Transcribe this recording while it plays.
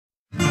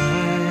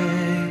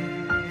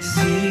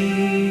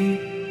see,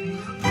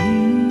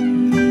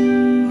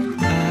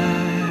 I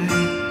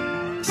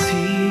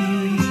see.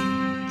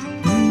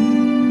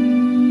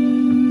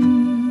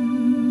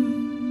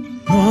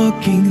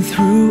 Walking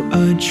through a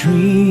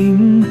dream,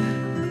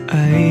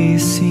 I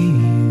see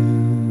you.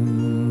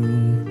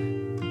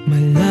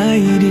 My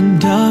light in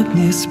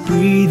darkness,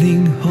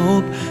 breathing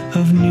hope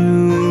of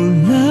new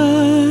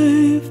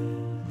life.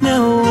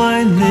 Now I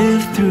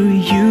live through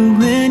you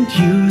and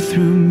you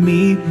through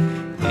me,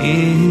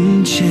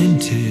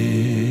 enchanted.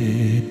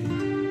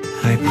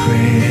 I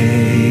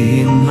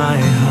pray in my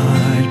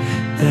heart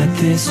that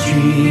this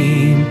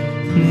dream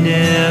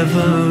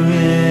never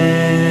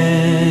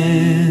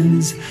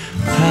ends.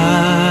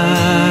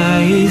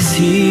 I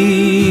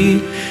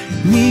see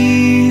me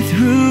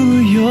through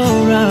your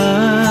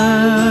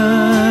eyes,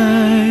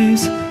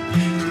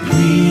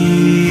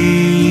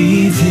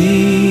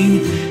 breathing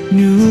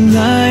new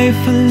life,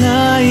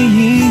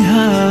 flying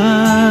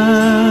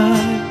high.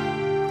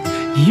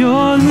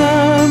 Your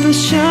love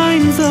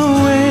shines the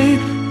way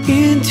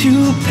into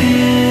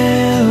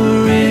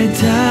paradise.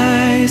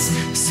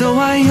 So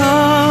I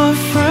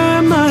offer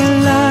my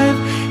life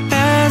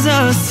as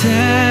a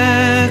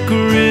sacrifice.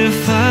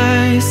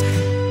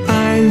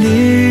 I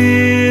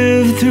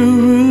live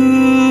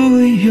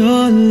through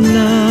your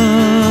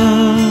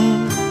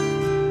love.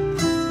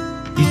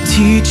 You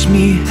teach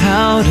me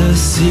how to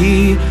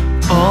see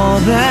all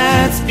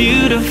that's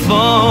beautiful.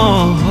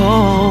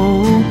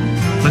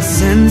 My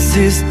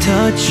senses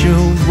touch a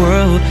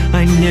world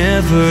I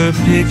never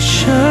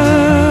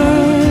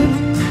pictured.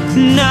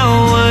 Now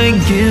I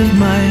give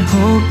my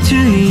hope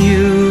to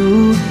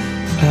you.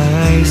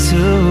 I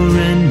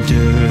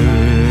surrender.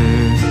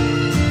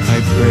 I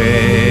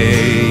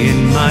pray in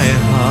my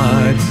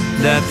heart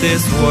that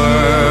this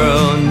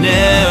world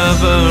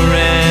never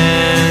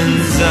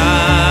ends.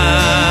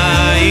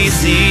 I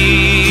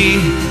see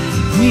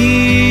me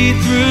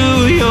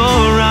through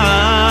your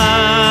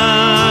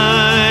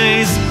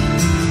eyes,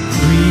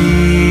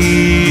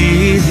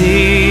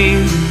 breathing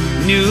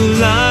new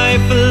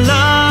life,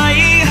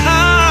 flying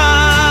high.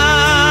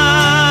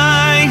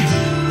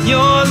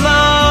 Your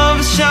love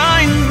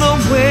shines the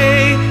way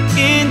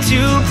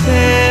into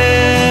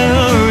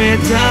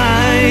paradise.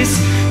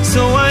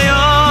 So I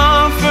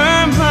offer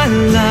my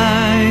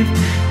life,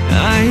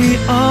 I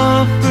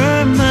offer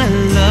my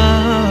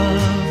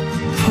love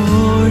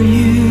for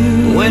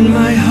you. When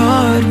my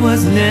heart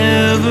was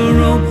never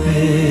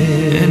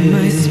open and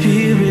my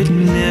spirit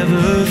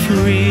never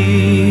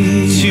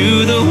free to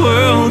the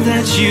world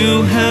that you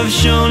have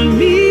shown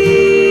me,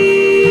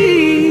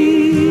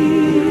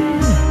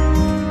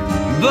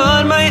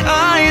 but my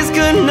eyes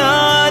could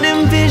not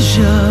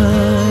envision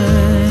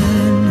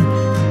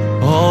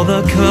all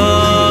the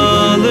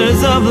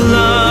colors of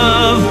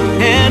love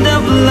and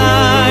of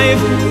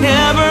life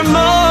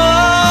evermore,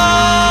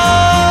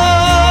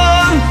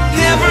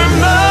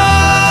 evermore.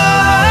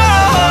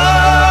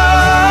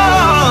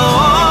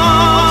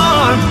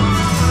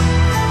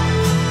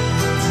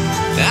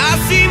 I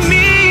see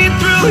me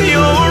through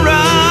your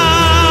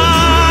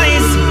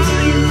eyes,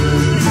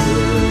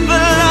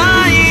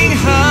 flying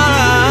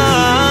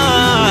high.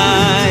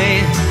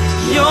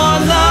 Your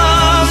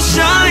love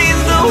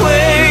shines the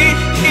way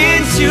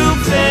into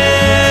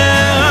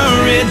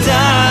paradise.